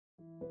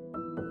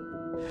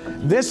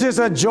This is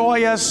a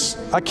joyous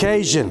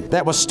occasion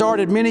that was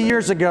started many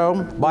years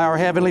ago by our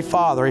Heavenly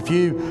Father. If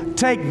you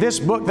take this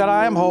book that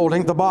I am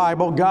holding, the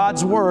Bible,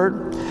 God's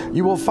Word,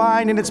 you will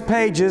find in its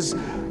pages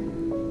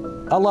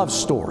a love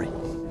story.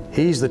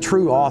 He's the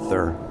true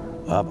author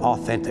of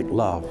authentic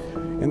love.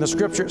 In the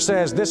Scripture it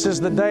says, "This is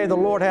the day the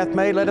Lord hath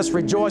made. Let us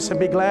rejoice and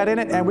be glad in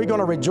it." And we're going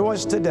to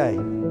rejoice today.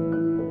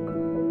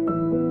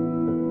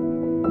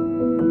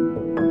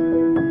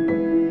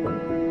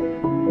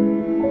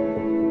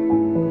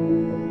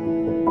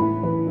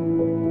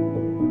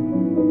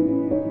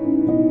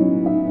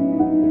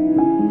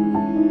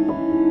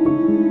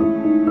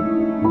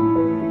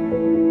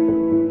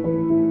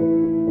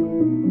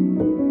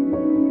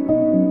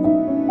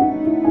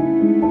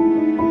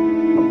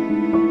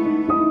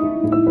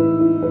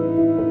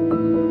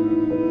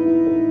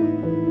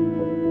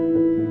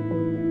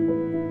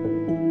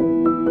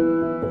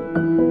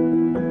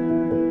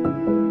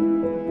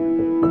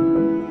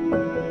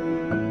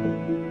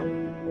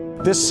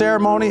 This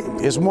ceremony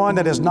is one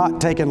that is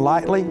not taken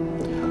lightly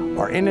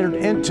or entered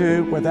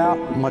into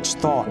without much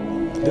thought.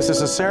 This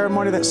is a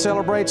ceremony that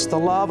celebrates the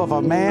love of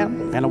a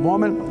man and a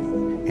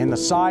woman in the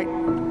sight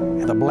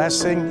and the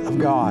blessing of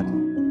God.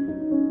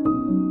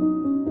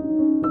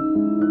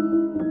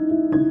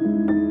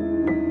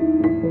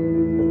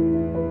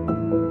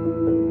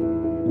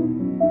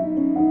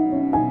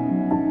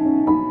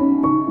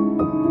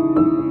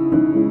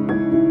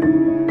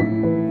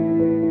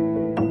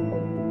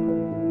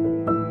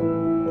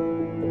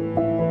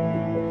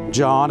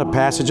 John, a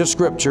passage of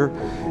Scripture,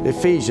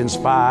 Ephesians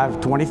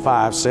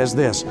 5:25 says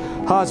this,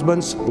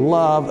 "Husbands,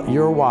 love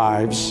your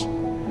wives,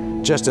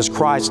 just as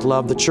Christ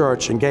loved the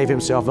church and gave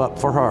himself up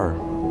for her."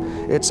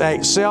 It's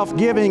a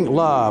self-giving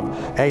love,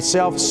 a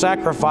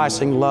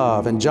self-sacrificing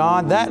love. And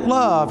John, that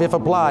love, if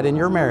applied in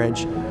your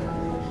marriage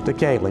to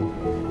Kayli,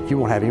 you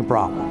won't have any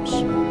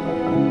problems.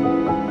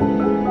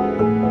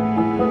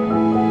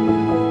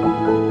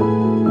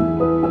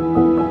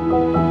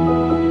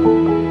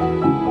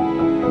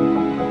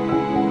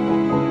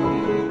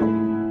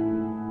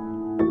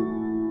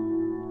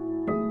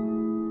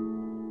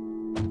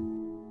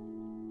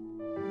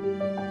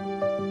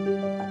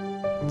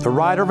 The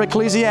writer of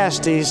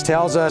Ecclesiastes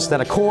tells us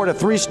that a cord of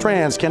 3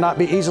 strands cannot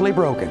be easily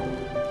broken.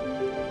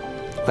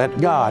 Let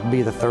God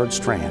be the 3rd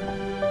strand.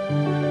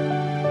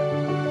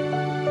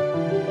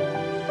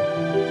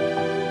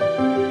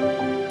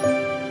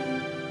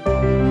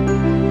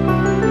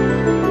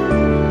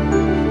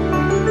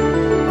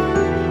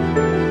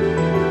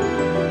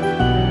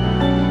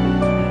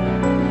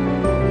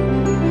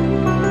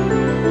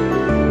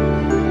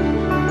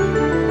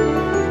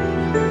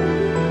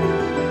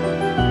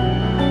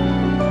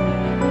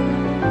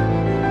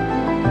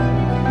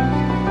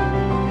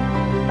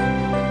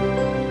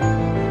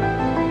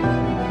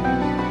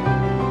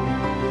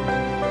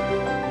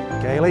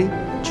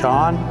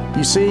 Jon,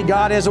 you see,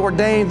 God has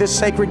ordained this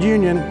sacred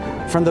union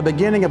from the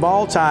beginning of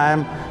all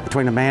time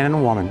between a man and a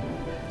woman.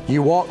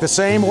 You walk the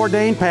same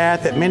ordained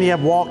path that many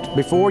have walked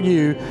before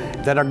you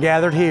that are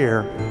gathered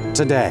here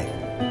today.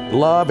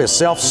 Love is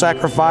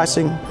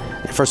self-sacrificing,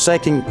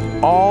 forsaking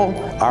all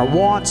our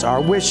wants,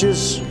 our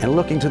wishes, and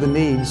looking to the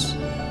needs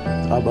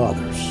of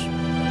others.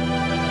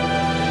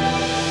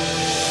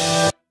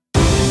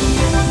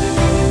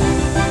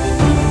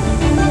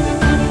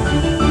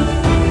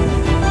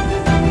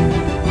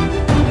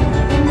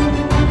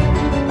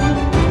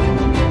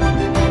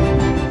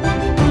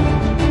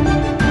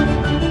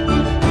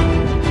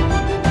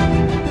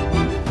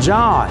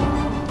 Jon,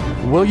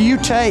 will you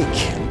take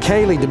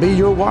Kayli to be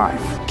your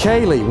wife?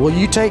 Kayli, will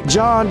you take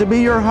Jon to be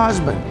your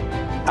husband?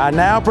 I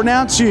now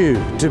pronounce you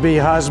to be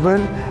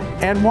husband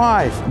and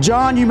wife.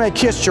 Jon, you may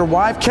kiss your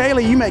wife.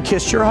 Kayli, you may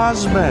kiss your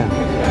husband.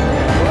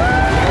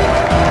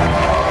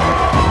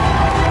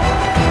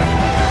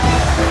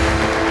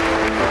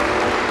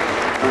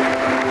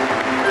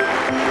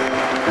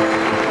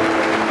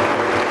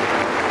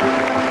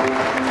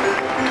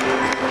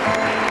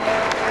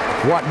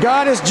 What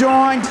God has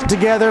joined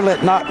together,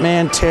 let not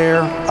man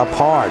tear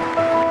apart.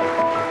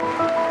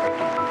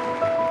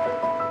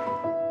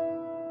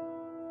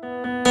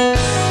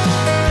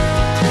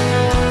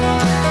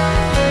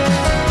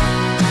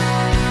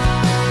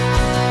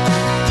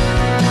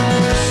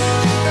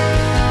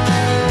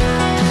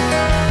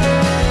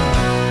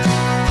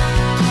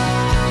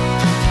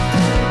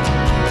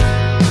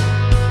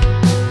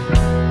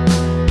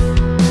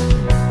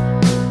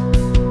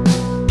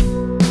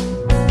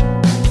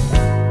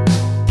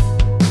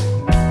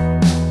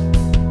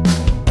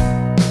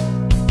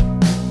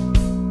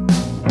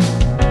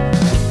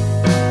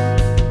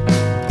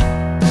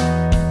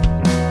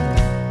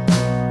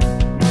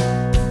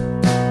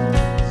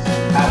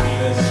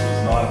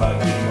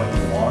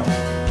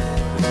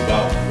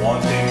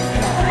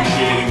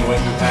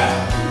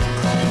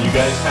 You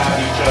guys have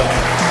each other.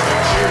 So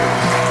cheers.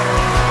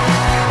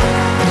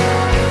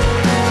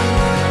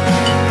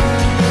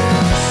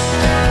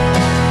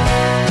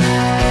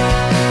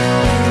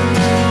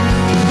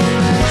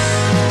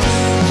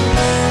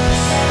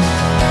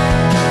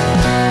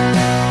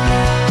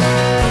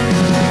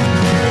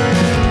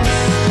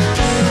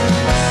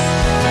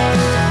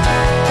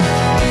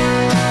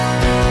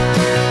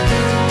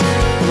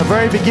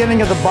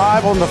 beginning of the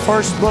Bible, in the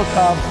first book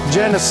of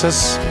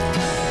Genesis,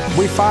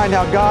 we find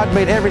how God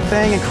made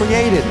everything and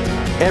created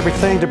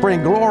everything to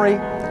bring glory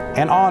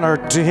and honor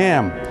to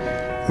Him.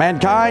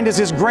 Mankind is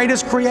His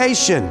greatest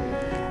creation.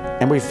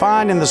 And we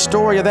find in the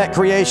story of that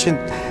creation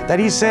that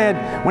He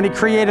said when He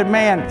created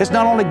man, it's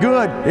not only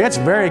good, it's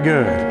very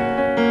good.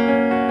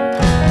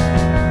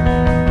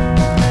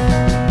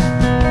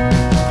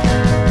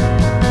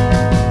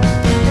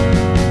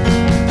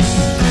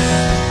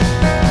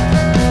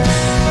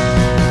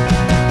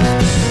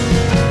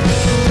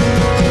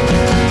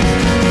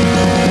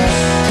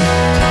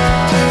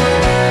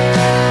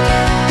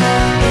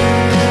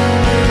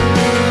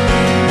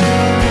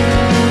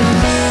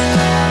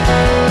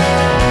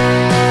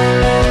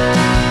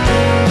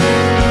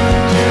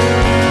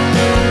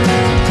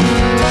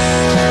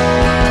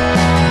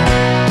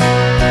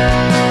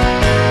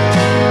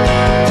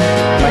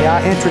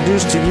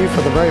 Introduced to you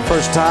for the very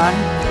first time,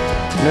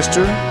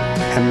 Mr.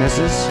 and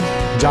Mrs.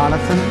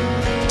 Jonathan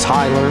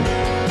Tyler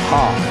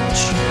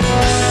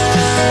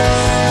Hodge.